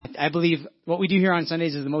I believe what we do here on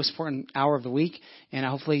Sundays is the most important hour of the week, and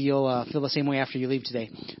hopefully you'll feel the same way after you leave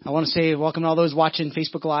today. I want to say welcome to all those watching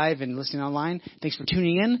Facebook Live and listening online. Thanks for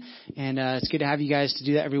tuning in, and it's good to have you guys to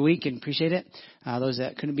do that every week, and appreciate it. Those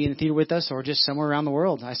that couldn't be in the theater with us or just somewhere around the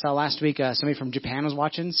world. I saw last week somebody from Japan was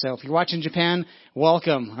watching, so if you're watching Japan,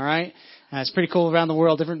 welcome, all right? It's pretty cool around the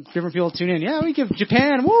world. Different people tune in. Yeah, we give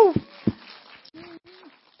Japan, woo!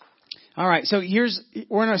 All right, so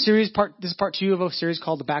we're in a series this is part 2 of a series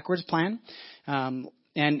called The Backwards Plan. And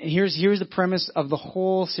here's the premise of the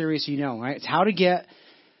whole series, right? It's how to get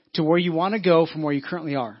to where you want to go from where you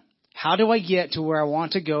currently are. How do I get to where I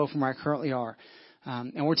want to go from where I currently are?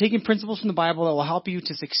 And we're taking principles from the Bible that will help you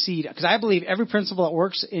to succeed. Because I believe every principle that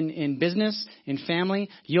works in business, in family,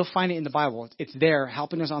 you'll find it in the Bible. It's there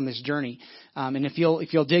helping us on this journey. And if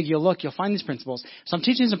you'll dig, you'll look, you'll find these principles. So I'm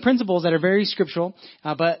teaching some principles that are very scriptural,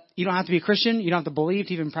 but you don't have to be a Christian. You don't have to believe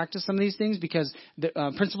to even practice some of these things because the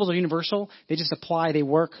principles are universal. They just apply. They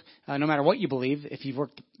work no matter what you believe. If you've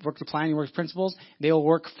worked the plan, you work the principles, they'll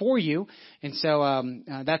work for you. And so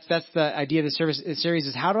that's the idea of the series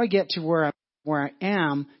is how do I get to where I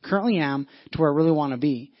currently am, to where I really want to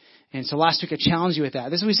be. And so last week I challenged you with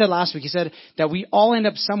that. This is what we said last week. He said that we all end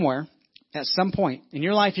up somewhere at some point. In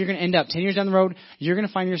your life, you're going to end up 10 years down the road, you're going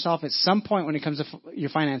to find yourself at some point when it comes to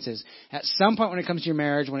your finances, at some point when it comes to your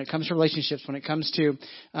marriage, when it comes to relationships, when it comes to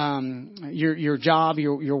your job,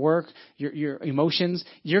 your work, your emotions.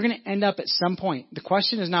 You're going to end up at some point. The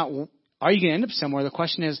question is not, are you going to end up somewhere? The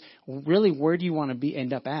question is, really, where do you want to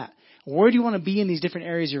end up at? Where do you want to be in these different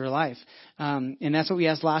areas of your life? And that's what we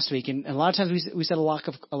asked last week. And a lot of times we said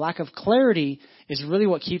a lack of clarity is really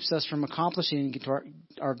what keeps us from accomplishing and get to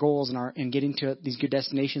our goals and getting to these good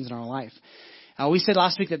destinations in our life. We said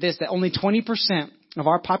last week that only 20% of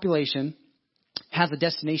our population has a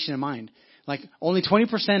destination in mind. Like only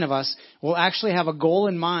 20% of us will actually have a goal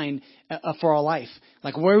in mind for our life,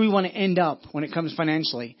 like where we want to end up when it comes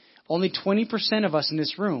financially. Only 20% of us in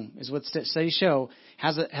this room, is what studies show,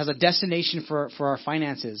 has a destination for our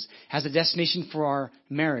finances, has a destination for our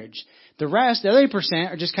marriage. The other 8%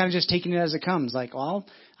 are just kind of just taking it as it comes. Like, well,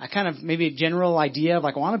 I kind of maybe a general idea of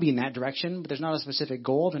like, I want to be in that direction, but there's not a specific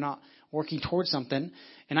goal. They're not working towards something.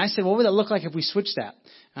 And I said, what would that look like if we switched that?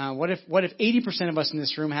 What if 80% of us in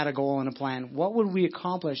this room had a goal and a plan? What would we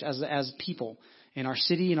accomplish as people in our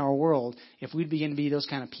city, in our world, if we'd begin to be those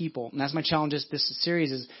kind of people? And that's my challenge this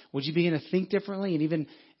series is, would you begin to think differently and even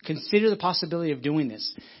consider the possibility of doing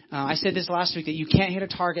this? I said this last week that you can't hit a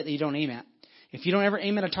target that you don't aim at. If you don't ever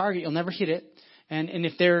aim at a target, you'll never hit it. And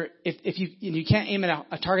if you can't aim at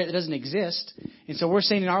a target that doesn't exist. And so we're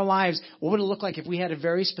saying in our lives, what would it look like if we had a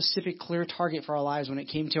very specific, clear target for our lives when it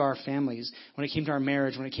came to our families, when it came to our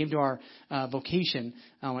marriage, when it came to our vocation,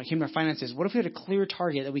 when it came to our finances? What if we had a clear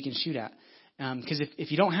target that we can shoot at? Because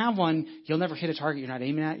if you don't have one, you'll never hit a target you're not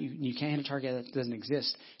aiming at. You can't hit a target that doesn't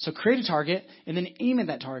exist. So create a target and then aim at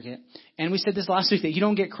that target. And we said this last week that you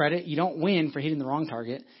don't get credit. You don't win for hitting the wrong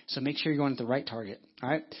target. So make sure you're going at the right target. All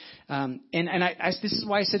right. This is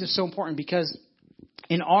why I said it's so important, because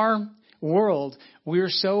in our world, we're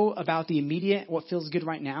so about the immediate, what feels good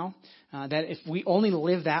right now, that if we only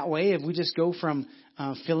live that way, if we just go from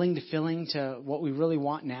filling to what we really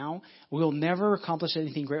want now, we'll never accomplish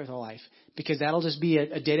anything great with our life, because that'll just be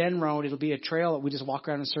a dead-end road. It'll be a trail that we just walk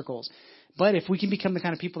around in circles. But if we can become the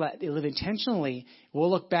kind of people that live intentionally, we'll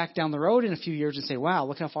look back down the road in a few years and say, wow,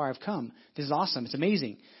 look how far I've come. This is awesome. It's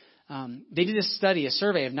amazing. They did a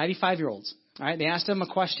survey of 95-year-olds. All right, they asked them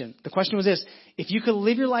a question. The question was this: if you could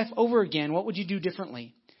live your life over again, what would you do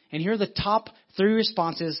differently? And here are the top 3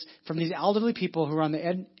 responses from these elderly people who are on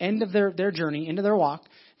the end of their journey, into their walk.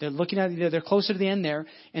 They're looking at they're closer to the end there.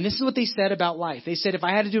 And this is what they said about life. They said, if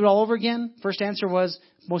I had to do it all over again, first answer was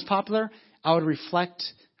most popular, I would reflect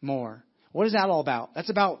more. What is that all about? That's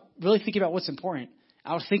about really thinking about what's important.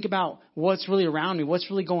 I would think about what's really around me, what's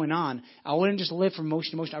really going on. I wouldn't just live from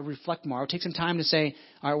motion to motion. I would reflect more. I would take some time to say,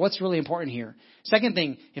 all right, what's really important here? Second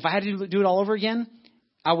thing, if I had to do it all over again,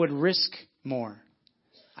 I would risk more.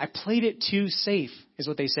 I played it too safe, is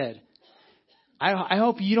what they said. I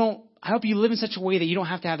hope you live in such a way that you don't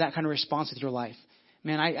have to have that kind of response with your life.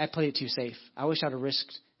 Man, I played it too safe. I wish I'd have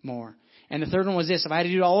risked more. And the third one was this: if I had to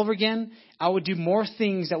do it all over again, I would do more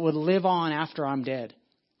things that would live on after I'm dead.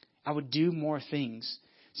 I would do more things.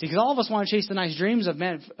 See, because all of us want to chase the nice dreams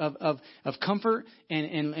of comfort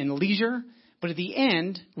and leisure. But at the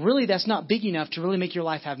end, really, that's not big enough to really make your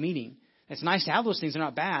life have meaning. It's nice to have those things. They're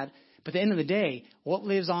not bad. But at the end of the day, what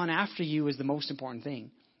lives on after you is the most important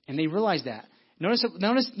thing. And they realize that. Notice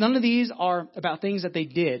none of these are about things that they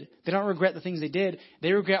did. They don't regret the things they did.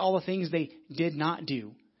 They regret all the things they did not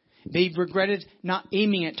do. They've regretted not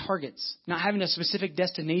aiming at targets, not having a specific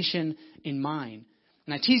destination in mind.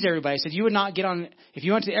 And I teased everybody. I said, you would not get on, if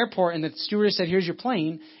you went to the airport and the stewardess said, here's your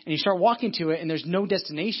plane, and you start walking to it and there's no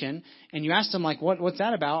destination, and you ask them, like, what's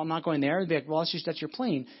that about? I'm not going there. They'd be like, well, that's your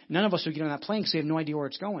plane. None of us would get on that plane because we have no idea where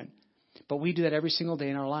it's going. But we do that every single day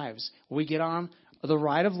in our lives. We get on the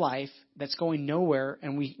ride of life that's going nowhere,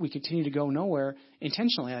 and we continue to go nowhere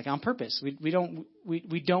intentionally, like on purpose. We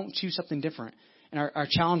don't choose something different. And our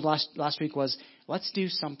challenge last week was, let's do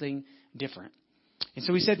something different. And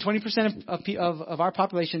so we said 20% of our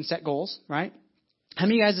population set goals, right? How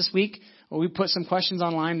many of you guys this week, we put some questions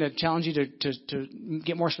online to challenge you to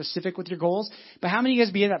get more specific with your goals. But how many of you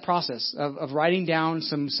guys began that process of writing down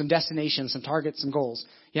some destinations, some targets, some goals?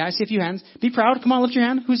 Yeah, I see a few hands. Be proud. Come on, lift your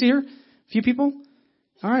hand. Who's here? A few people?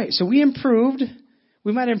 All right. So we improved.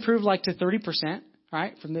 We might have improved like to 30%,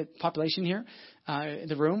 right, from the population here in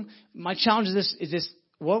the room. My challenge is this.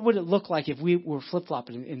 What would it look like if we were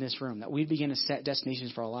flip-flopping in this room, that we begin to set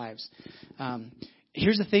destinations for our lives?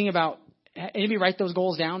 Here's the thing about, anybody write those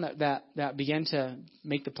goals down that began to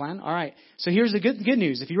make the plan? All right. So here's the good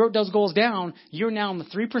news. If you wrote those goals down, you're now in the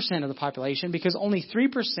 3% of the population because only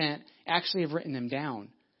 3% actually have written them down.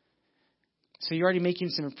 So you're already making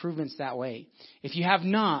some improvements that way. If you have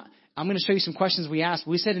not, I'm going to show you some questions we asked.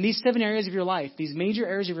 We said in these 7 areas of your life, these major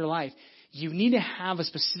areas of your life, you need to have a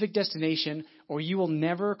specific destination or you will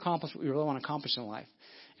never accomplish what you really want to accomplish in life.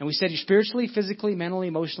 And we said you're spiritually, physically, mentally,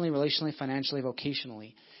 emotionally, relationally, financially,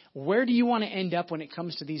 vocationally. Where do you want to end up when it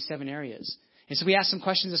comes to these 7 areas? And so we asked some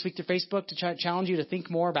questions this week to Facebook to try to challenge you to think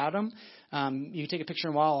more about them. You can take a picture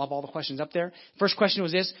in a while. I'll have all the questions up there. First question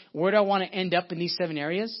was this: where do I want to end up in these 7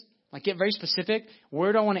 areas? Like, get very specific.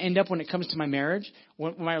 Where do I want to end up when it comes to my marriage,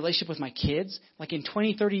 my relationship with my kids? Like, in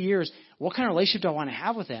 20, 30 years, what kind of relationship do I want to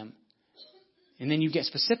have with them? And then you get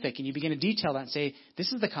specific and you begin to detail that and say,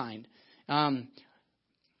 this is the kind.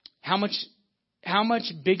 How much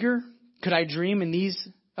bigger could I dream in these?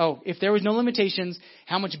 If there was no limitations,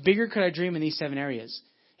 how much bigger could I dream in these 7 areas?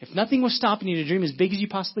 If nothing was stopping you to dream as big as you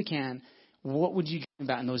possibly can, what would you dream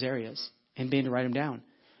about in those areas? And begin to write them down.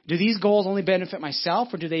 Do these goals only benefit myself,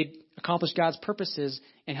 or do they accomplish God's purposes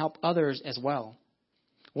and help others as well?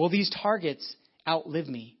 Will these targets outlive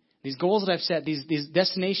me? These goals that I've set, these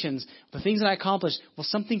destinations, the things that I accomplish, will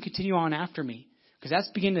something continue on after me? Because that's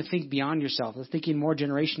beginning to think beyond yourself. That's thinking more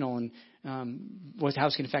generational and how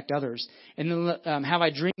it's going to affect others. And then have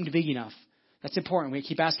I dreamed big enough? That's important. We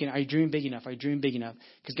keep asking, are you dreaming big enough? Are you dreaming big enough?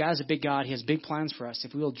 Because God is a big God. He has big plans for us.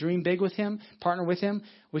 If we will dream big with Him, partner with Him,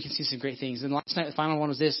 we can see some great things. And last night, the final one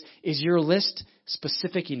was this: is your list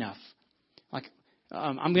specific enough? Like,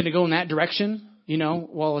 I'm going to go in that direction. You know,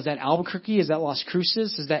 well, is that Albuquerque? Is that Las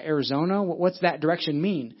Cruces? Is that Arizona? What's that direction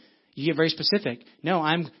mean? You get very specific. No,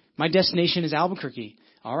 my destination is Albuquerque.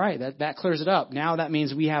 All right, that clears it up. Now that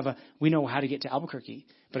means we know how to get to Albuquerque.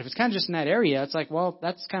 But if it's kind of just in that area, it's like, well,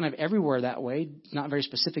 that's kind of everywhere that way. Not very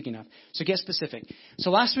specific enough. So get specific. So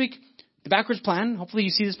last week, the backwards plan, hopefully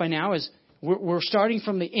you see this by now, is we're starting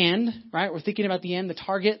from the end, right? We're thinking about the end, the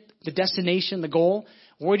target, the destination, the goal.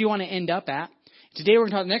 Where do you want to end up at? Today we're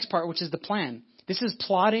going to talk about the next part, which is the plan. This is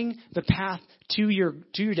plotting the path to your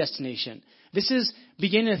destination. This is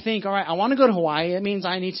beginning to think, all right, I want to go to Hawaii. That means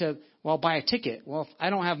I need to, buy a ticket. Well, if I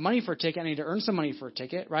don't have money for a ticket, I need to earn some money for a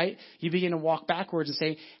ticket, right? You begin to walk backwards and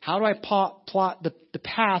say, how do I plot the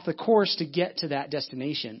path, the course to get to that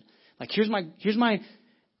destination? Like, here's what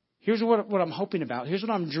I'm hoping about. Here's what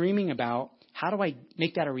I'm dreaming about. How do I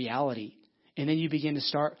make that a reality? And then you begin to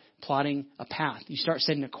start plotting a path. You start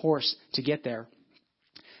setting a course to get there.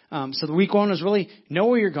 So the week 1 was really know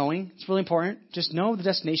where you're going. It's really important. Just know the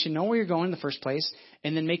destination, know where you're going in the first place,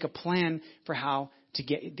 and then make a plan for how to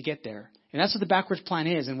get there. And that's what the backwards plan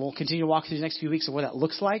is. And we'll continue to walk through the next few weeks of what that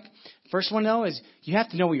looks like. First one, though, is you have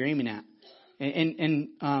to know what you're aiming at. And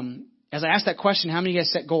as I asked that question, how many of you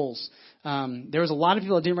guys set goals? There was a lot of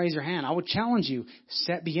people that didn't raise their hand. I would challenge you,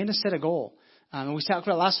 begin to set a goal. And we talked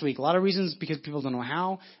about it last week. A lot of reasons because people don't know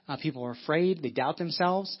how. People are afraid. They doubt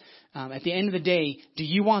themselves. At the end of the day, do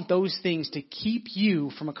you want those things to keep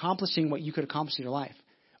you from accomplishing what you could accomplish in your life?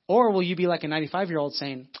 Or will you be like a 95-year-old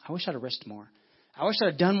saying, I wish I'd have risked more. I wish I'd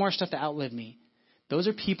have done more stuff to outlive me. Those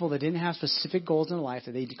are people that didn't have specific goals in their life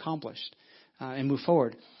that they'd accomplished and move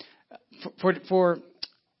forward. For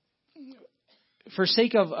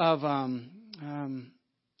sake of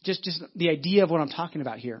just the idea of what I'm talking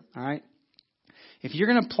about here, all right? If you're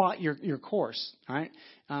going to plot your course, all right,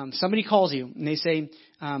 somebody calls you and they say,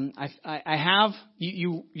 I have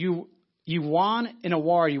you won an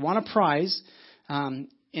award, you won a prize,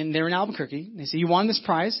 and they're in Albuquerque. They say you won this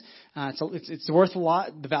prize. It's worth a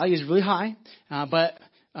lot. The value is really high, but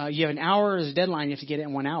you have an hour as a deadline. You have to get it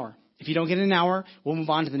in 1 hour. If you don't get it in an hour, we'll move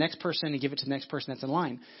on to the next person and give it to the next person that's in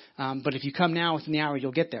line. But if you come now within the hour,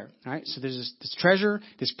 you'll get there. All right. So there's this treasure,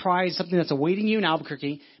 this prize, something that's awaiting you in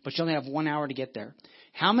Albuquerque, but you only have 1 hour to get there.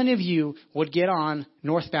 How many of you would get on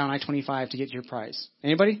northbound I-25 to get your prize?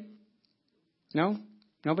 Anybody? No?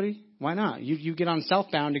 Nobody? Why not? You get on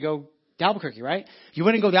southbound to go to Albuquerque, right? You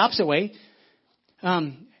wouldn't go the opposite way.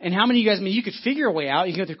 And how many of you guys, you could figure a way out.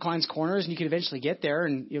 You can go through Klein's Corners and you could eventually get there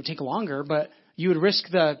and it would take longer, but you would risk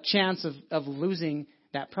the chance of losing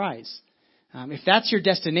that prize. If that's your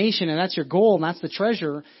destination and that's your goal and that's the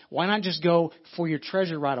treasure, why not just go for your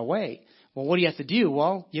treasure right away? Well, what do you have to do?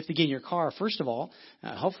 Well, you have to get in your car, first of all.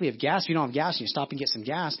 Hopefully you have gas. If you don't have gas, you stop and get some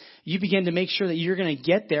gas. You begin to make sure that you're going to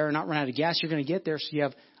get there and not run out of gas. You're going to get there so you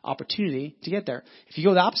have opportunity to get there. If you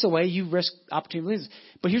go the opposite way, you risk opportunity.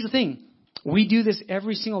 But here's the thing. We do this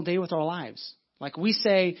every single day with our lives. Like we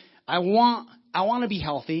say, I want to be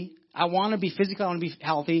healthy. I want to be physically. I want to be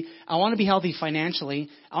healthy. I want to be healthy financially.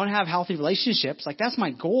 I want to have healthy relationships. Like that's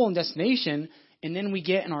my goal and destination. And then we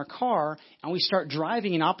get in our car and we start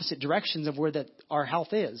driving in opposite directions of where our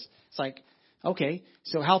health is. It's like, okay,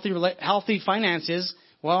 so healthy finances.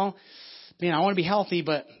 Well, man, I want to be healthy,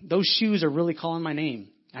 but those shoes are really calling my name.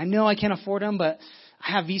 I know I can't afford them, but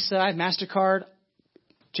I have Visa, I have MasterCard.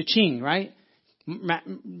 Cha-ching, right?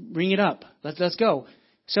 Ring it up. Let's go.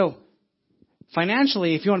 So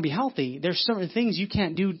financially, if you want to be healthy, there's certain things you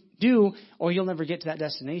can't do or you'll never get to that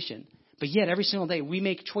destination. But yet every single day we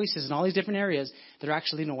make choices in all these different areas that are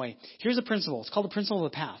actually leading away. Here's a principle. It's called the principle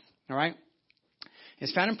of the path. All right.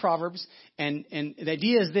 It's found in Proverbs. And the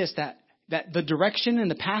idea is this, that the direction and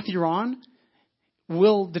the path you're on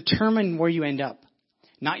will determine where you end up.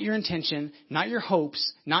 Not your intention, not your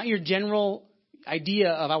hopes, not your general idea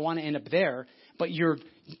of I want to end up there, but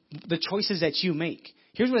the choices that you make.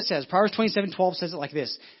 Here's what it says. Proverbs 27:12 says it like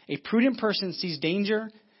this. A prudent person sees danger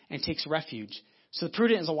and takes refuge. So the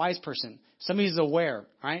prudent is a wise person. Somebody who's aware,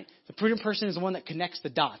 right? The prudent person is the one that connects the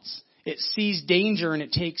dots. It sees danger and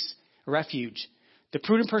it takes refuge. The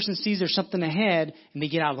prudent person sees there's something ahead and they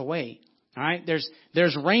get out of the way. All right?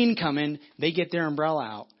 There's rain coming. They get their umbrella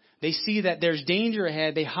out. They see that there's danger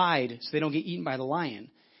ahead. They hide so they don't get eaten by the lion.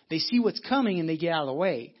 They see what's coming and they get out of the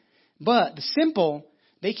way. But the simple,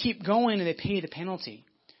 they keep going and they pay the penalty.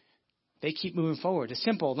 They keep moving forward. The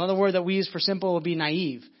simple, another word that we use for simple would be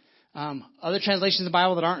naive. Other translations of the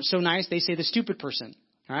Bible that aren't so nice, they say the stupid person.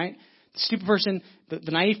 All right? The stupid person,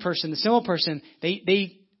 the naive person, the simple person,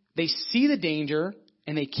 they see the danger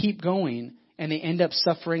and they keep going and they end up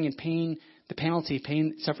suffering and paying the penalty,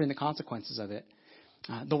 suffering the consequences of it.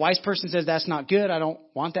 The wise person says, that's not good. I don't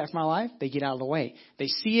want that for my life. They get out of the way. They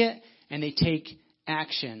see it and they take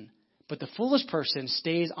action. But the foolish person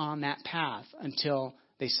stays on that path until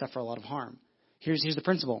they suffer a lot of harm. Here's the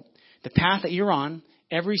principle. The path that you're on,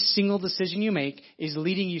 every single decision you make is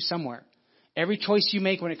leading you somewhere. Every choice you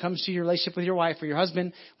make when it comes to your relationship with your wife or your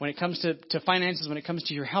husband, when it comes to finances, when it comes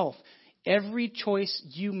to your health, every choice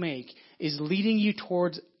you make is leading you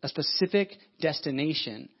towards a specific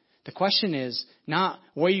destination. The question is not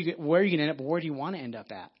where you're going to end up, but where do you want to end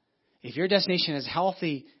up at? If your destination is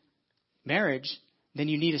healthy marriage, then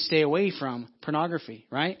you need to stay away from pornography,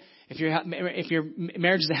 right? If your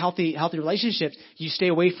marriage is a healthy relationship, you stay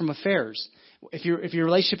away from affairs. If your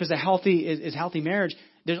relationship is a healthy marriage,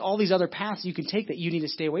 there's all these other paths you can take that you need to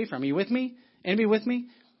stay away from. Are you with me? Anybody with me?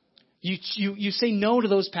 You say no to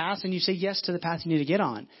those paths and you say yes to the path you need to get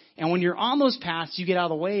on. And when you're on those paths, you get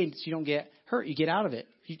out of the way so you don't get hurt. You get out of it.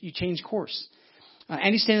 You change course.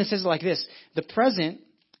 Andy Stanley says it like this. The present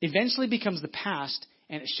eventually becomes the past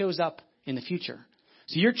and it shows up in the future.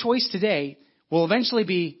 So your choice today will eventually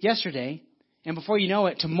be yesterday. And before you know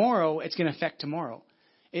it, tomorrow, it's going to affect tomorrow.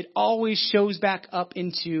 It always shows back up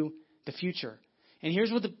into the future. And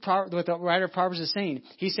here's what the writer of Proverbs is saying.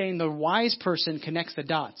 He's saying the wise person connects the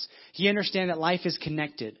dots. He understands that life is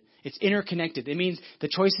connected. It's interconnected. It means the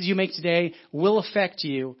choices you make today will affect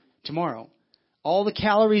you tomorrow. All the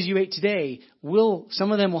calories you ate today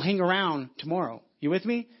some of them will hang around tomorrow. You with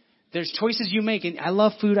me? There's choices you make. And I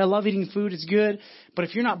love food. I love eating food. It's good. But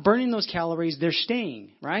if you're not burning those calories, they're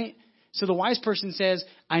staying, right? So the wise person says,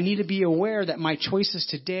 I need to be aware that my choices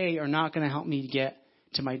today are not going to help me get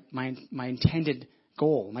to my intended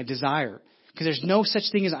goal, my desire. Because there's no such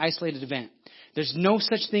thing as an isolated event. There's no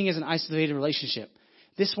such thing as an isolated relationship.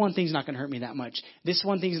 This one thing's not going to hurt me that much. This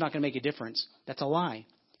one thing's not going to make a difference. That's a lie.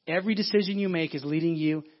 Every decision you make is leading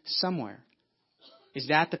you somewhere. Is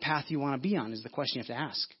that the path you want to be on is the question you have to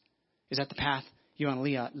ask. Is that the path you want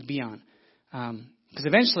to be on? Because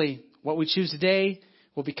eventually what we choose today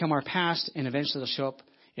will become our past and eventually it'll show up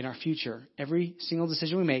in our future. Every single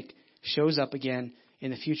decision we make shows up again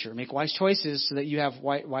in the future. Make wise choices so that you have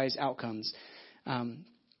wise outcomes.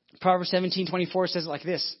 Proverbs 17:24 says it like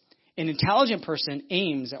this. An intelligent person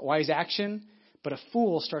aims at wise action, but a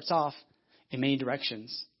fool starts off in many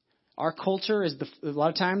directions. Our culture is a lot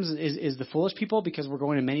of times is the foolish people because we're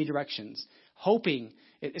going in many directions, hoping.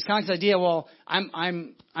 It's kind of like this idea. Well,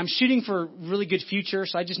 I'm shooting for a really good future,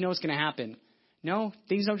 so I just know it's going to happen. No,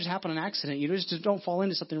 things don't just happen on accident. You just don't fall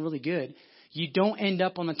into something really good. You don't end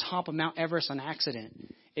up on the top of Mount Everest on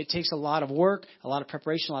accident. It takes a lot of work, a lot of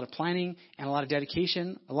preparation, a lot of planning, and a lot of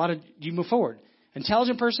dedication. You move forward.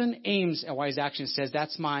 Intelligent person aims at wise action, says,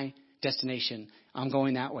 that's my destination. I'm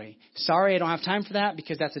going that way. Sorry, I don't have time for that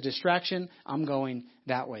because that's a distraction. I'm going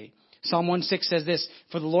that way. Psalm 1:6 says this,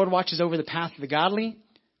 for the Lord watches over the path of the godly,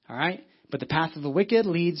 all right, but the path of the wicked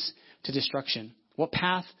leads to destruction. What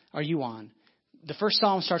path are you on? The first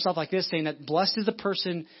psalm starts off like this, saying that blessed is the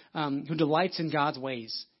person who delights in God's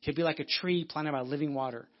ways. He'll be like a tree planted by living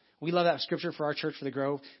water. We love that scripture for our church, for the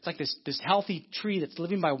Grove. It's like this healthy tree that's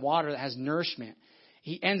living by water that has nourishment.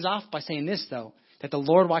 He ends off by saying this, though, that the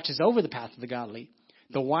Lord watches over the path of the godly.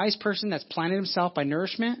 The wise person that's planted himself by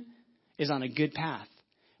nourishment is on a good path.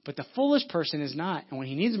 But the foolish person is not. And when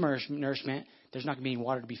he needs nourishment, there's not going to be any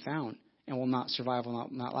water to be found and will not survive, will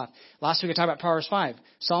not last. Last week I talked about Proverbs 5.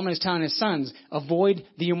 Solomon is telling his sons, avoid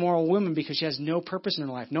the immoral woman because she has no purpose in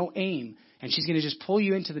her life, no aim. And she's going to just pull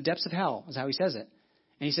you into the depths of hell, is how he says it.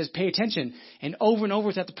 And he says, pay attention. And over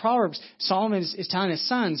throughout the Proverbs, Solomon is telling his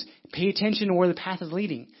sons, pay attention to where the path is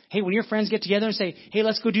leading. Hey, when your friends get together and say, hey,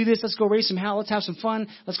 let's go do this, let's go raise some hell, let's have some fun,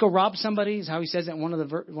 let's go rob somebody, is how he says it in one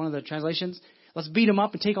of the translations. Let's beat them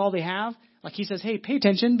up and take all they have. Like he says, hey, pay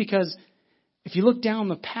attention, because if you look down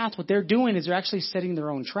the path, what they're doing is they're actually setting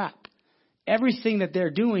their own trap. Everything that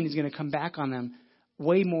they're doing is going to come back on them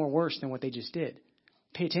way more worse than what they just did.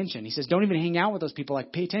 Pay attention. He says, don't even hang out with those people.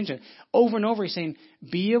 Like, pay attention. Over and over, he's saying,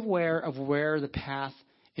 be aware of where the path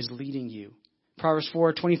is leading you. Proverbs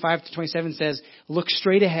 4:25-27 says, look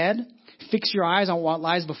straight ahead. Fix your eyes on what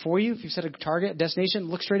lies before you. If you set a target, a destination,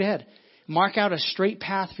 look straight ahead. Mark out a straight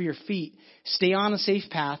path for your feet. Stay on a safe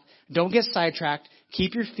path. Don't get sidetracked.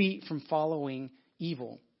 Keep your feet from following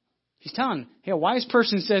evil. He's telling, hey, a wise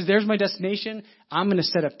person says, there's my destination. I'm going to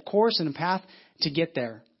set a course and a path to get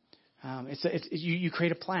there. You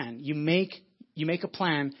create a plan. You make a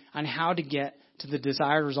plan on how to get to the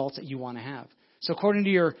desired results that you want to have. So according to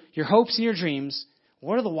your hopes and your dreams,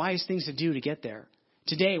 what are the wise things to do to get there?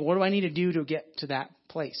 Today, what do I need to do to get to that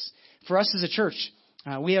place? For us as a church,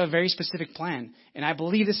 we have a very specific plan. And I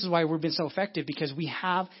believe this is why we've been so effective, because we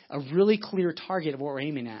have a really clear target of what we're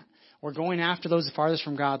aiming at. We're going after those the farthest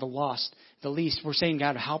from God, the lost, the least. We're saying,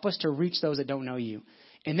 God, help us to reach those that don't know you.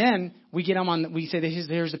 And then we get them on, we say,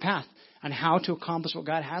 here's the path on how to accomplish what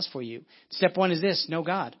God has for you. Step one is this, know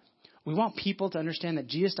God. We want people to understand that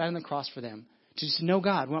Jesus died on the cross for them, to just know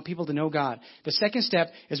God. We want people to know God. The second step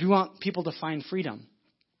is we want people to find freedom.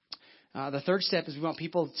 The third step is we want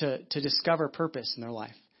people to discover purpose in their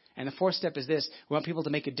life. And the fourth step is this. We want people to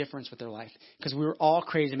make a difference with their life, because we were all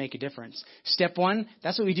created to make a difference. Step one,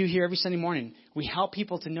 that's what we do here every Sunday morning. We help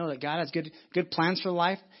people to know that God has good plans for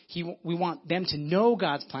life. We want them to know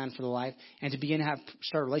God's plan for their life and to begin to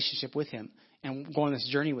start a relationship with Him and go on this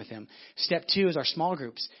journey with Him. Step two is our small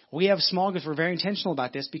groups. We have small groups. We're very intentional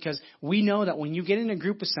about this, because we know that when you get in a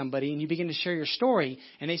group with somebody and you begin to share your story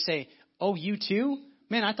and they say, oh, you too?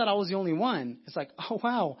 Man, I thought I was the only one. It's like, oh,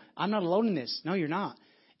 wow, I'm not alone in this. No, you're not.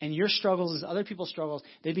 And your struggles is other people's struggles.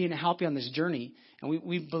 They begin to help you on this journey. And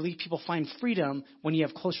we believe people find freedom when you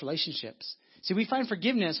have close relationships. See, we find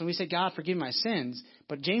forgiveness when we say, God, forgive my sins.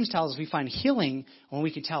 But James tells us we find healing when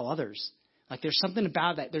we can tell others. Like, there's something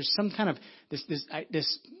about that. There's some kind of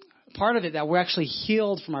this part of it that we're actually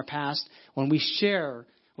healed from our past when we share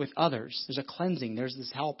with others. There's a cleansing. There's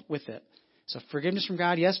this help with it. So forgiveness from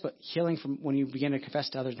God, yes, but healing from when you begin to confess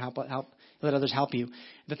to others and help let others help you.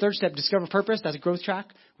 The third step, discover purpose. That's a growth track.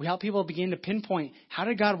 We help people begin to pinpoint, how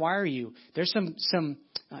did God wire you? There's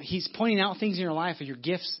He's pointing out things in your life, of your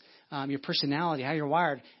gifts, your personality, how you're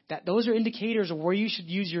wired. That those are indicators of where you should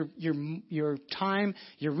use your time,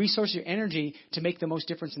 your resource, your energy to make the most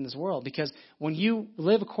difference in this world. Because when you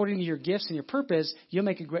live according to your gifts and your purpose, you'll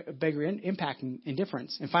make a bigger impact and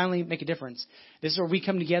difference. And finally, make a difference. This is where we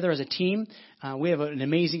come together as a team. We have an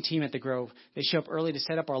amazing team at the Grove. They show up early to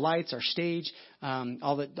set up our lights, our stage,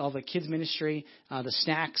 all the kids ministry, the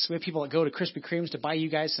snacks. We have people that go to Krispy Kremes to buy you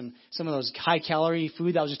guys some of those high calorie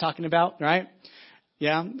food that I was just talking about, right?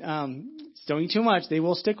 Yeah. Don't eat too much. They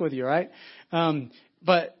will stick with you, right?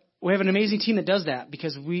 But we have an amazing team that does that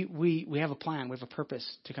because we have a plan. We have a purpose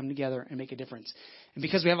to come together and make a difference. And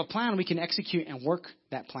because we have a plan, we can execute and work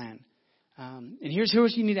that plan. And here's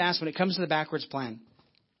what you need to ask when it comes to the backwards plan.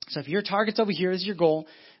 So if your target's over here, this is your goal,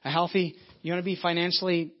 you want to be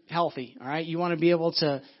financially healthy, all right? You want to be able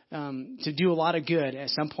to do a lot of good at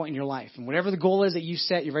some point in your life. And whatever the goal is that you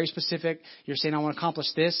set, you're very specific. You're saying, I want to accomplish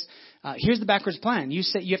this. Here's the backwards plan. You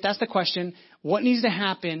have to ask the question, what needs to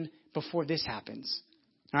happen before this happens?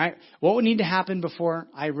 All right? What would need to happen before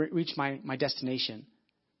I reach my destination?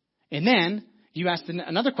 And then you ask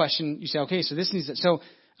another question. You say, okay, so this needs to,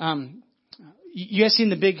 you guys seen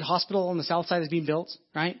the big hospital on the south side that's being built,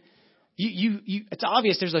 right? It's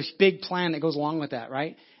obvious there's a big plan that goes along with that,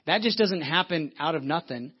 right? That just doesn't happen out of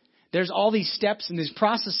nothing. There's all these steps and these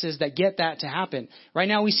processes that get that to happen. Right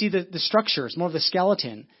now we see the structure. It's more of the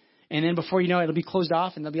skeleton. And then before you know it, it'll be closed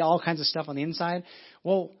off and there'll be all kinds of stuff on the inside.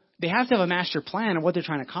 Well, they have to have a master plan of what they're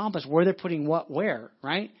trying to accomplish, where they're putting what where,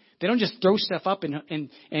 right? They don't just throw stuff up and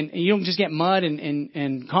you don't just get mud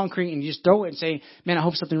and concrete and you just throw it and say, man, I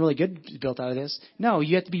hope something really good is built out of this. No,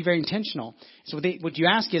 you have to be very intentional. So what you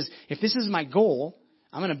ask is, if this is my goal,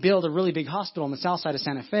 I'm going to build a really big hospital on the south side of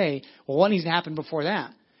Santa Fe. Well, what needs to happen before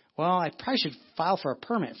that? Well, I probably should file for a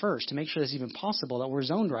permit first to make sure it's even possible, that we're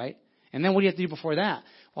zoned right. And then what do you have to do before that?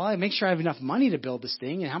 Well, I make sure I have enough money to build this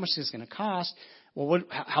thing, and how much is it going to cost? Well,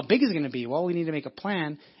 how big is it going to be? Well, we need to make a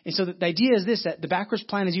plan. And so the idea is this, that the backwards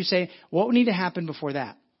plan is you say, what would need to happen before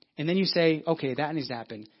that? And then you say, okay, that needs to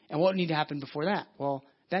happen. And what would need to happen before that? Well,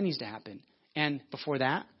 that needs to happen. And before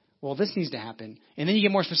that? Well, this needs to happen. And then you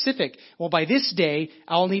get more specific. Well, by this day,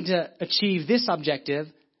 I'll need to achieve this objective,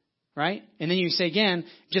 right? And then you say again,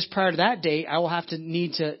 just prior to that date, I will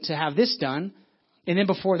need to have this done. And then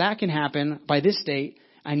before that can happen, by this date,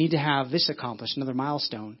 I need to have this accomplished, another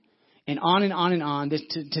milestone. And on and on and on.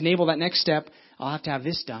 To enable that next step, I'll have to have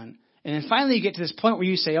this done. And then finally you get to this point where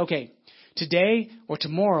you say, okay, today or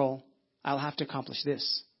tomorrow, I'll have to accomplish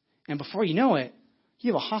this. And before you know it,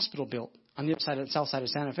 you have a hospital built on the south side of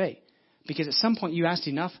Santa Fe. Because at some point you asked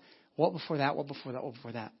enough, what before that, what before that, what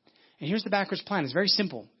before that. And here's the backwards plan. It's very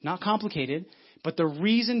simple, not complicated. But the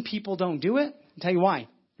reason people don't do it, I'll tell you why.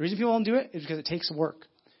 The reason people don't do it is because it takes work.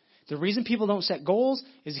 The reason people don't set goals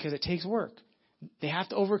is because it takes work. They have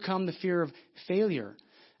to overcome the fear of failure.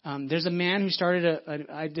 There's a man who started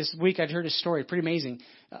this week, I'd heard his story, pretty amazing.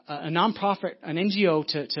 A nonprofit, an NGO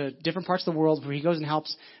to different parts of the world where he goes and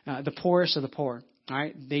helps the poorest of the poor. All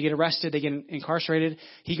right, they get arrested, they get incarcerated.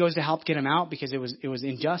 He goes to help get them out because it was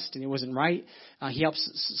unjust and it wasn't right. He helps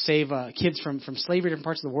save kids from slavery in different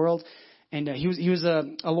parts of the world. And he was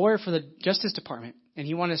a lawyer for the Justice Department, and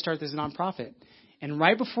he wanted to start this nonprofit. And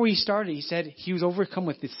right before he started, he said he was overcome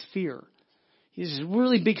with this fear. He has this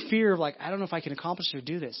really big fear of I don't know if I can accomplish or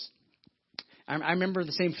do this. I remember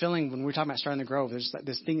the same feeling when we were talking about starting the Grove. There's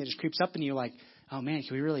this thing that just creeps up in you oh man,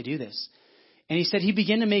 can we really do this? And he said he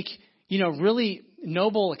began to make, really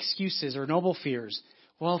noble excuses or noble fears.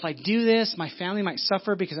 Well, if I do this, my family might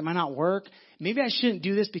suffer because it might not work. Maybe I shouldn't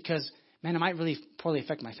do this because, man, it might really poorly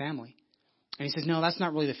affect my family. And he says, no, that's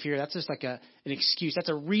not really the fear. That's just an excuse. That's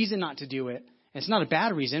a reason not to do it. And it's not a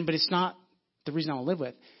bad reason, but it's not the reason I want to live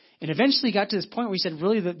with. And eventually he got to this point where he said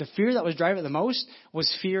really the fear that was driving it the most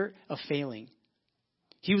was fear of failing.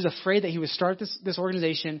 He was afraid that he would start this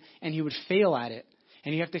organization and he would fail at it.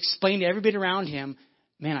 And you have to explain to everybody around him,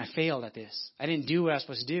 man, I failed at this. I didn't do what I was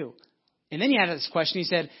supposed to do. And then he had this question. He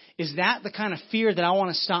said, is that the kind of fear that I want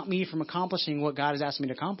to stop me from accomplishing what God has asked me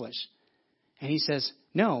to accomplish? And he says,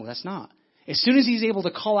 no, that's not. As soon as he's able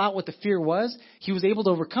to call out what the fear was, he was able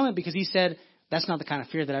to overcome it because he said, that's not the kind of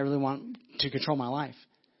fear that I really want to control my life.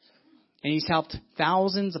 And he's helped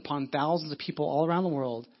thousands upon thousands of people all around the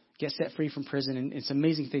world get set free from prison. And it's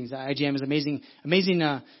amazing things. The IGM is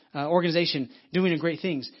amazing organization doing great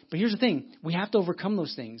things. But here's the thing. We have to overcome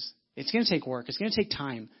those things. It's going to take work. It's going to take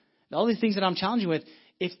time. All these things that I'm challenging with,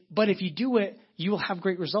 but if you do it, you will have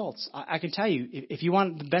great results. I can tell you, if you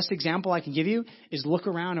want the best example I can give you is look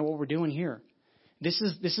around at what we're doing here. This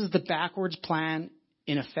is the backwards plan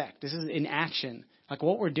in effect. This is in action, like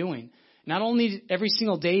what we're doing. Not only every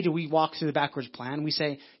single day do we walk through the backwards plan, we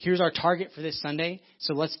say, here's our target for this Sunday.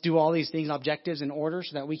 So let's do all these things, objectives in order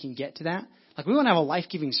so that we can get to that. Like we want to have a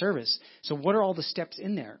life-giving service. So what are all the steps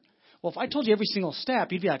in there? Well, if I told you every single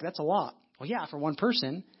step, you'd be like, that's a lot. Well, yeah, for one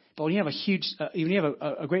person. But when you have when you have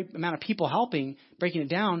a great amount of people helping, breaking it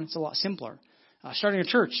down, it's a lot simpler. Starting a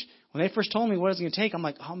church, when they first told me what it's going to take, I'm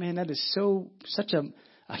like, oh man, that is such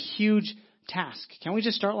a huge task. Can't we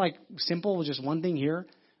just start simple with just one thing here?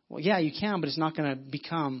 Well, yeah, you can, but it's not going to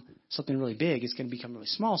become something really big. It's going to become really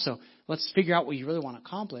small. So let's figure out what you really want to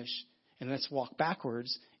accomplish. and let's walk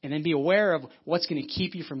backwards, and then be aware of what's going to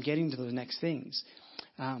keep you from getting to those next things.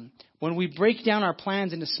 When we break down our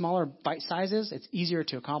plans into smaller bite sizes, it's easier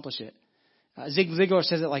to accomplish it. Zig Ziglar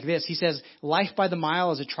says it like this. He says, life by the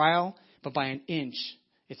mile is a trial, but by an inch,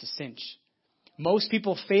 it's a cinch. Most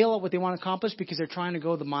people fail at what they want to accomplish because they're trying to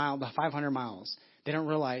go the 500 miles. They don't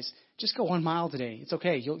realize, just go 1 mile today. It's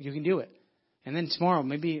okay. You can do it. And then tomorrow,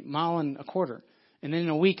 maybe 1.25 miles. And then in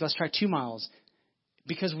a week, let's try 2 miles.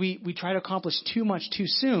 Because we try to accomplish too much too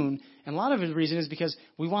soon. And a lot of the reason is because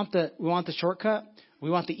we want the shortcut. We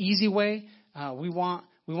want the easy way. We want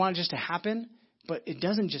it just to happen. But it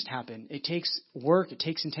doesn't just happen. It takes work. It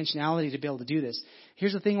takes intentionality to be able to do this.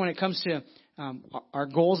 Here's the thing when it comes to our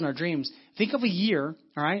goals and our dreams. Think of a year,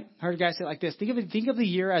 all right? I heard a guy say it like this. Think of the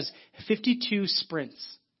year as 52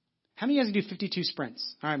 sprints. How many of you guys can do 52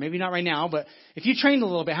 sprints? All right, maybe not right now, but if you trained a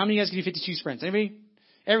little bit, how many of you guys can do 52 sprints? Anybody?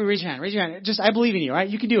 Raise your hand. Raise your hand. I believe in you, all right?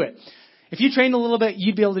 You can do it. If you trained a little bit,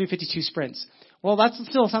 you'd be able to do 52 sprints. Well, that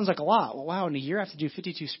still sounds like a lot. Well, wow, in a year I have to do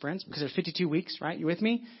 52 sprints because there's 52 weeks, right? You with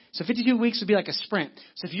me? So 52 weeks would be like a sprint.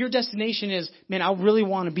 So if your destination is, man, I really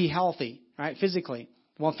want to be healthy, right, physically.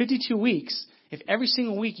 Well, in 52 weeks, if every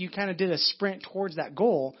single week you kind of did a sprint towards that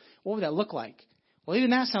goal, what would that look like? Well, even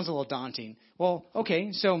that sounds a little daunting. Well,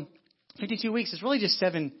 okay, so 52 weeks is really just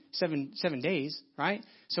seven days, right?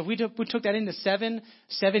 So if we took that into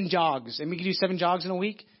seven jogs, and we could do 7 jogs in a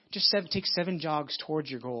week, just take 7 jogs towards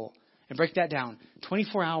your goal. And break that down.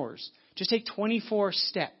 24 hours. Just take 24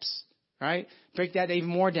 steps, right? Break that even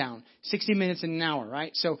more down. 60 minutes in an hour,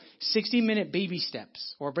 right? So 60-minute baby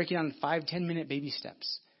steps, or break it down 5, 10-minute baby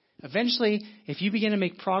steps. Eventually, if you begin to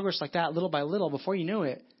make progress like that little by little, before you know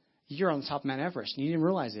it, you're on the top of Mount Everest, and you didn't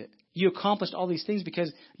realize it. You accomplished all these things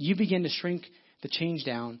because you begin to shrink the change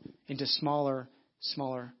down into smaller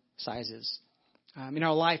sizes. In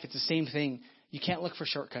our life, it's the same thing. You can't look for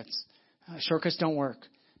shortcuts. Shortcuts don't work.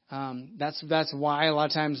 That's why a lot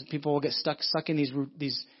of times people will get stuck in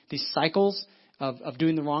these cycles of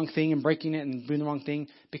doing the wrong thing and breaking it and doing the wrong thing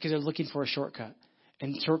because they're looking for a shortcut.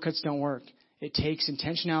 And shortcuts don't work. It takes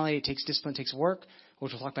intentionality. It takes discipline. It takes work,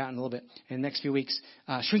 which we'll talk about in a little bit in the next few weeks.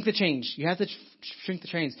 Shrink the change. You have to shrink the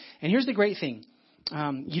change. And here's the great thing.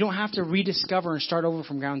 You don't have to rediscover and start over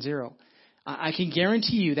from ground zero. I can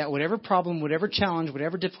guarantee you that whatever problem, whatever challenge,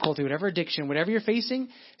 whatever difficulty, whatever addiction, whatever you're facing,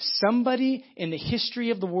 somebody in the history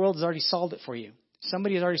of the world has already solved it for you.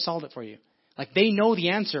 Somebody has already solved it for you. Like they know the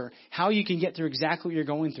answer, how you can get through exactly what you're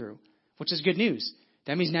going through, which is good news.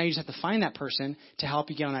 That means now you just have to find that person to help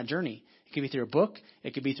you get on that journey. It could be through a book.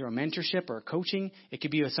 It could be through a mentorship or a coaching. It could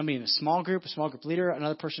be with somebody in a small group leader,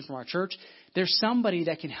 another person from our church. There's somebody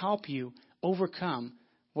that can help you overcome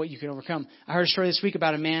what you can overcome. I heard a story this week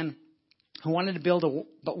about a man who wanted to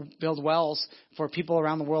build wells for people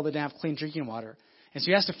around the world that didn't have clean drinking water. And so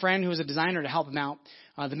he asked a friend who was a designer to help him out.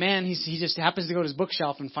 The man, he just happens to go to his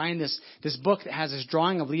bookshelf and find this book that has this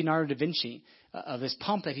drawing of Leonardo da Vinci, of this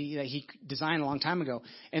pump that he designed a long time ago.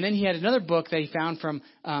 And then he had another book that he found from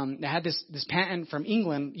that had this patent from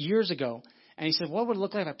England years ago. And he said, what would it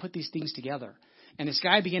look like if I put these things together? And this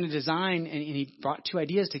guy began to design, and he brought 2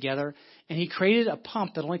 ideas together, and he created a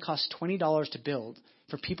pump that only cost $20 to build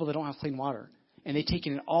for people that don't have clean water. And they've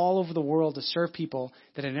taken it all over the world to serve people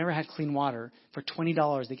that have never had clean water. For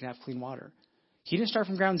 $20, they can have clean water. He didn't start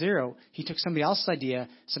from ground zero. He took somebody else's idea,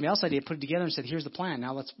 put it together and said, here's the plan.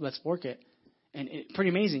 Now let's work it. And it's pretty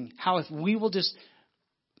amazing how if we will just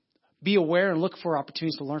be aware and look for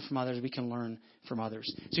opportunities to learn from others, we can learn from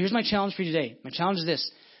others. So here's my challenge for you today. My challenge is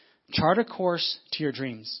this. Chart a course to your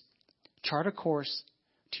dreams. Chart a course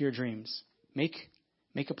to your dreams. Make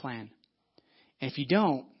a plan. And if you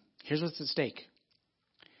don't, here's what's at stake.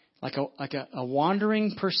 Like a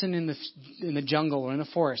wandering person in the jungle or in the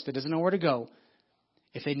forest that doesn't know where to go,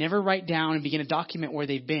 if they never write down and begin to document where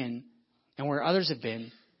they've been and where others have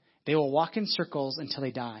been, they will walk in circles until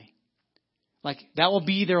they die. Like that will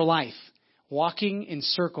be their life. Walking in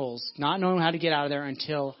circles, not knowing how to get out of there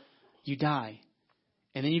until you die.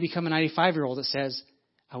 And then you become a 95-year-old that says,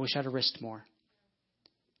 I wish I'd have risked more.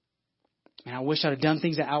 And I wish I'd have done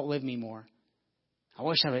things that outlived me more. I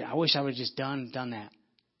wish I would have just done that.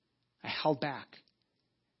 I held back.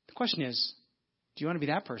 The question is, do you want to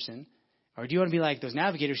be that person? Or do you want to be like those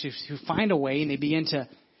navigators who find a way and they begin to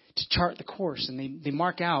chart the course and they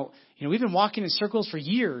mark out, we've been walking in circles for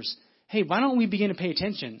years. Hey, why don't we begin to pay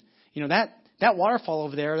attention? That waterfall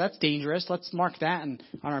over there, that's dangerous. Let's mark that on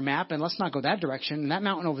our map and let's not go that direction. And that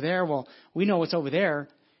mountain over there, well, we know what's over there.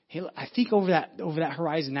 Hey, I think over that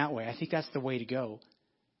horizon that way, I think that's the way to go.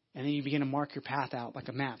 And then you begin to mark your path out like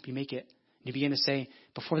a map. You make it. You begin to say,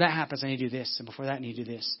 before that happens, I need to do this. And before that, I need to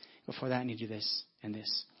do this. Before that, I need to do this and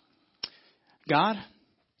this. God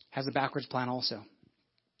has a backwards plan also.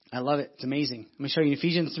 I love it. It's amazing. Let me show you.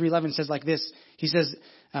 Ephesians 3:11 says like this. He says,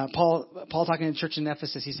 Paul talking to the church in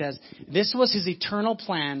Ephesus, he says, this was his eternal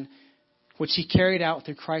plan, which he carried out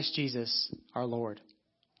through Christ Jesus, our Lord.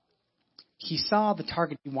 He saw the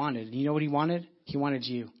target he wanted. And you know what he wanted? He wanted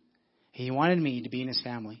you. He wanted me to be in his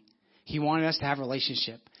family. He wanted us to have a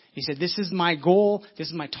relationship. He said, this is my goal. This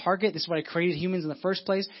is my target. This is what I created humans in the first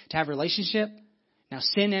place, to have a relationship. Now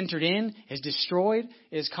sin entered in, is destroyed,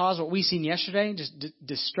 it has caused what we seen yesterday, just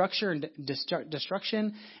destruction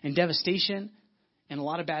and devastation and a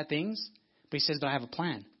lot of bad things. But he says, but I have a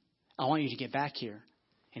plan. I want you to get back here.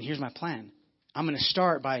 And here's my plan. I'm going to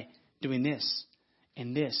start by doing this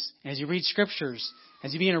and this. And as you read scriptures,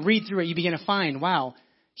 as you begin to read through it, you begin to find, wow,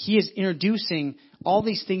 he is introducing all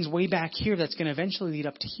these things way back here that's going to eventually lead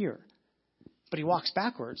up to here. But he walks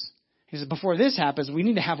backwards. He says, before this happens, we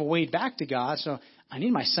need to have a way back to God. So I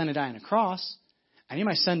need my son to die on a cross. I need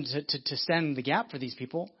my son to stand in the gap for these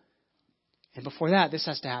people. And before that, this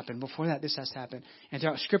has to happen. Before that, this has to happen. And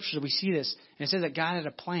throughout Scripture, we see this. And it says that God had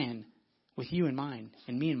a plan with you in mind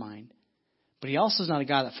and me in mind. But he also is not a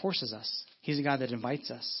God that forces us. He's a God that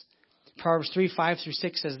invites us. Proverbs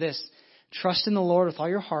 3:5-6 says this, trust in the Lord with all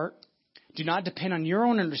your heart. Do not depend on your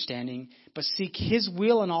own understanding, but seek his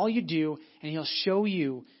will in all you do, and he'll show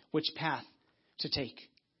you which path to take.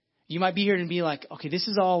 You might be here and be like, okay, this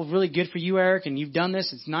is all really good for you, Eric, and you've done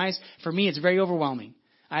this. It's nice. For me, it's very overwhelming.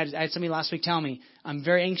 I had somebody last week tell me, I'm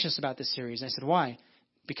very anxious about this series. I said, why?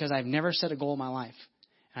 Because I've never set a goal in my life.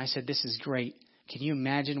 And I said, this is great. Can you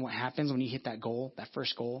imagine what happens when you hit that goal, that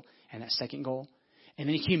first goal, and that second goal? And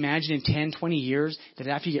then can you imagine in 10, 20 years that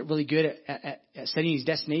after you get really good at setting these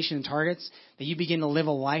destination and targets, that you begin to live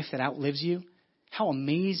a life that outlives you? How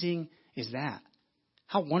amazing is that?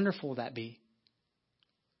 How wonderful will that be?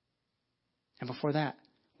 And before that,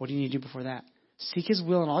 what do you need to do before that? Seek his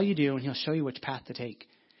will in all you do, and he'll show you which path to take.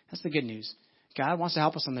 That's the good news. God wants to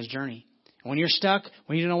help us on this journey. And when you're stuck,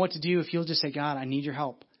 when you don't know what to do, if you'll just say, God, I need your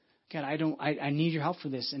help. God, I need your help for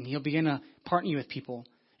this. And he'll begin to partner you with people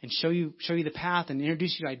and show you the path and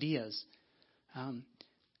introduce you to ideas. I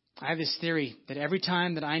have this theory that every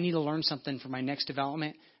time that I need to learn something for my next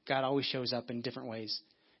development, God always shows up in different ways.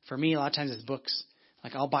 For me, a lot of times it's books.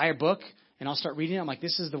 Like I'll buy a book and I'll start reading it. I'm like,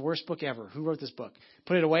 this is the worst book ever. Who wrote this book?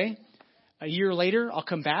 Put it away. A year later, I'll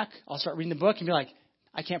come back. I'll start reading the book and be like,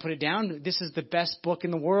 I can't put it down. This is the best book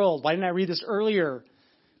in the world. Why didn't I read this earlier?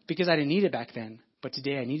 Because I didn't need it back then. But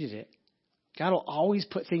today I needed it. God will always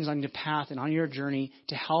put things on your path and on your journey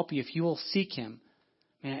to help you if you will seek him.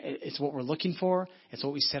 Man, it's what we're looking for. It's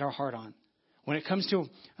what we set our heart on. When it comes to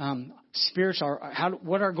spiritual,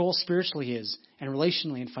 what our goal spiritually is, and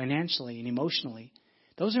relationally, and financially, and emotionally,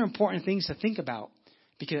 those are important things to think about.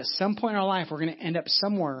 Because at some point in our life, we're going to end up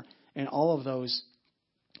somewhere in all of those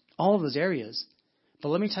areas. But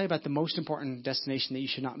let me tell you about the most important destination that you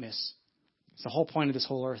should not miss. It's the whole point of this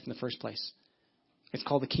whole earth in the first place. It's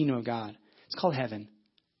called the kingdom of God. It's called heaven.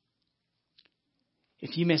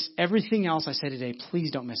 If you miss everything else I said today,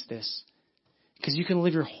 please don't miss this. Because you can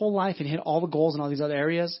live your whole life and hit all the goals in all these other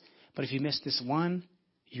areas. But if you miss this one,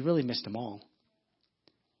 you really missed them all.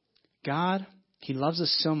 God, he loves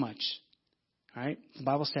us so much. All right? The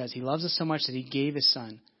Bible says he loves us so much that he gave his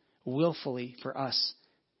son willfully for us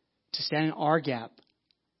to stand in our gap.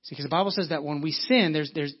 See, because the Bible says that when we sin,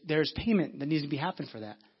 there's payment that needs to be happened for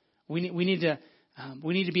that. We need to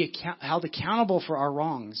be held accountable for our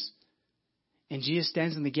wrongs. And Jesus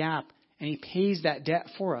stands in the gap and he pays that debt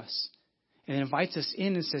for us. And invites us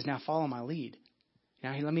in and says, now follow my lead.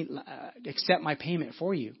 Now let me accept my payment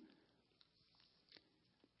for you.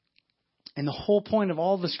 And the whole point of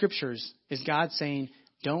all the scriptures is God saying,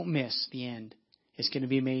 don't miss the end. It's going to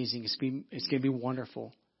be amazing. It's going to be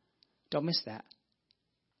wonderful. Don't miss that.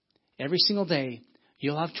 Every single day,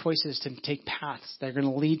 you'll have choices to take paths that are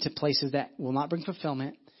going to lead to places that will not bring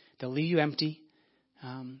fulfillment. They'll leave you empty.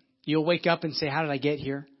 You'll wake up and say, how did I get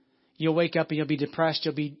here? You'll wake up and you'll be depressed.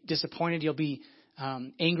 You'll be disappointed. You'll be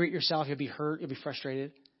angry at yourself. You'll be hurt. You'll be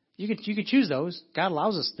frustrated. You could choose those. God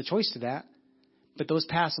allows us the choice to that. But those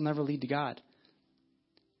paths will never lead to God.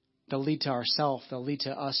 They'll lead to ourselves. They'll lead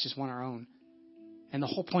to us just want our own. And the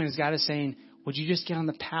whole point is God is saying, would you just get on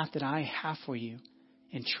the path that I have for you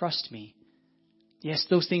and trust me? Yes,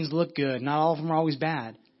 those things look good. Not all of them are always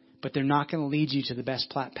bad. But they're not going to lead you to the best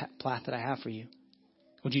path that I have for you.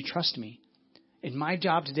 Would you trust me? And my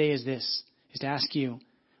job today is this, is to ask you,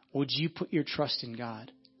 would you put your trust in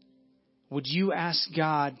God? Would you ask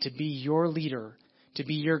God to be your leader, to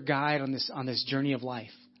be your guide on this journey of life?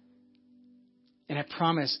 And I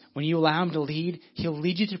promise, when you allow him to lead, he'll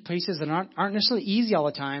lead you to places that aren't necessarily easy all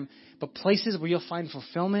the time, but places where you'll find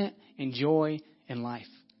fulfillment and joy in life.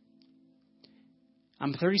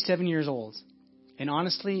 I'm 37 years old. And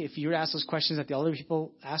honestly, if you were to ask those questions that the older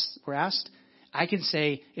people were asked, I can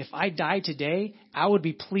say, if I died today, I would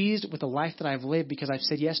be pleased with the life that I've lived because I've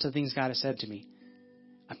said yes to the things God has said to me.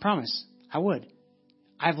 I promise, I would.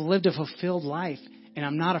 I've lived a fulfilled life, and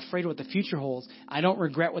I'm not afraid of what the future holds. I don't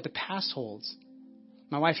regret what the past holds.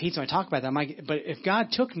 My wife hates when I talk about that. But if God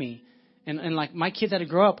took me, and like my kids had to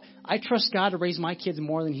grow up, I trust God to raise my kids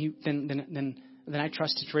more than I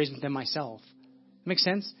trust to raise them myself. Make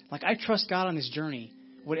sense? Like I trust God on this journey.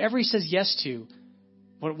 Whatever He says yes to,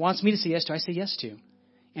 what wants me to say yes to, I say yes to.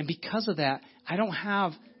 And because of that, I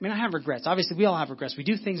have regrets. Obviously, we all have regrets. We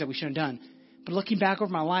do things that we shouldn't have done. But looking back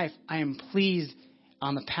over my life, I am pleased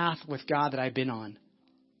on the path with God that I've been on.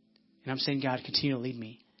 And I'm saying, God, continue to lead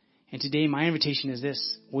me. And today, my invitation is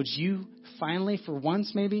this. Would you finally, for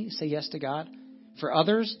once maybe, say yes to God? For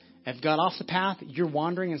others, have got off the path, you're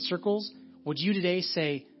wandering in circles, would you today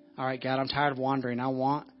say, all right, God, I'm tired of wandering. I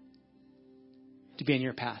want to be on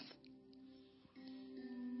your path.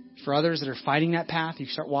 For others that are fighting that path, you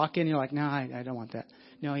start walking, you're like, no, I don't want that.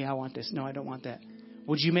 No, yeah, I want this. No, I don't want that.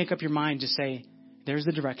 Would you make up your mind to say, there's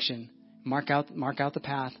the direction. Mark out the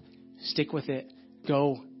path. Stick with it.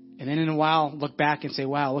 Go. And then in a while, look back and say,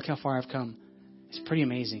 wow, look how far I've come. It's pretty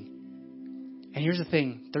amazing. And here's the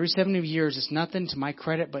thing. 37 years is nothing to my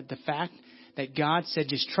credit, but the fact that God said,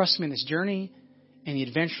 just trust me in this journey, and the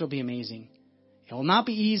adventure will be amazing. It will not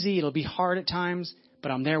be easy. It'll be hard at times,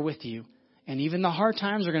 but I'm there with you. And even the hard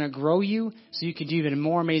times are going to grow you so you can do even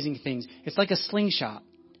more amazing things. It's like a slingshot,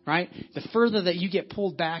 right? The further that you get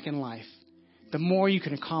pulled back in life, the more you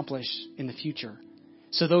can accomplish in the future.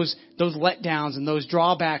 So those letdowns and those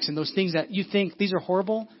drawbacks and those things that you think these are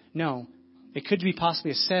horrible, no. It could be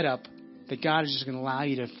possibly a setup that God is just going to allow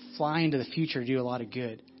you to fly into the future to do a lot of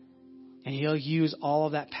good. And He'll use all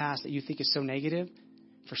of that past that you think is so negative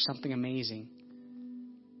for something amazing.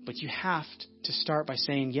 But you have to start by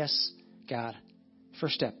saying, yes, God.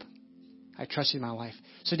 First step. I trust you in my life.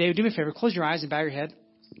 So David, do me a favor. Close your eyes and bow your head.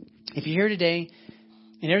 If you're here today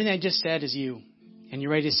and everything I just said is you, and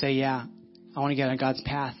you're ready to say, yeah, I want to get on God's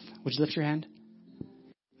path, would you lift your hand?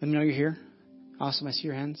 Let me know you're here. Awesome. I see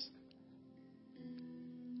your hands.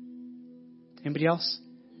 Anybody else?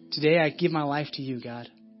 Today I give my life to you, God.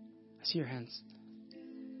 I see your hands.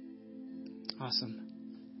 Awesome.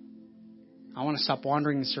 I want to stop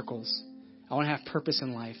wandering in circles. I want to have purpose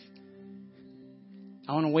in life.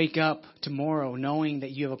 I want to wake up tomorrow knowing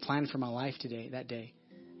that you have a plan for my life today, that day.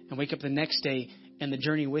 And wake up the next day and the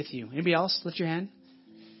journey with you. Anybody else? Lift your hand.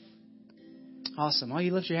 Awesome. Oh,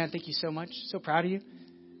 you lift your hand. Thank you so much. So proud of you.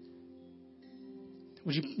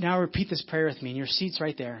 Would you now repeat this prayer with me in your seats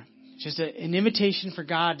right there? Just an invitation for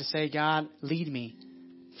God to say, God, lead me.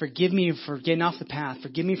 Forgive me for getting off the path.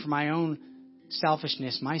 Forgive me for my own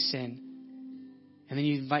selfishness, my sin. And then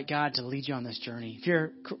you invite God to lead you on this journey. If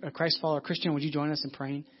you're a Christ follower Christian, would you join us in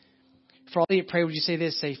praying? For all of you that pray, would you say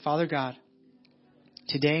this? Say, Father God,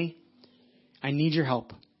 today I need your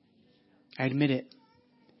help. I admit it.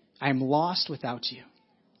 I am lost without you.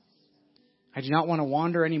 I do not want to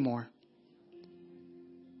wander anymore.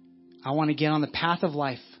 I want to get on the path of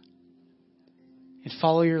life and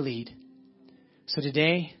follow your lead. So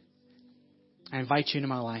today, I invite you into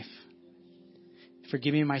my life.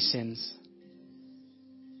 Forgive me my sins.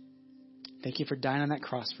 Thank you for dying on that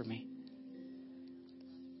cross for me,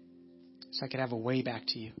 so I could have a way back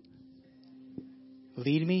to you.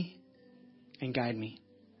 Lead me and guide me.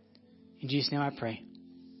 In Jesus' name I pray.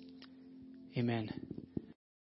 Amen.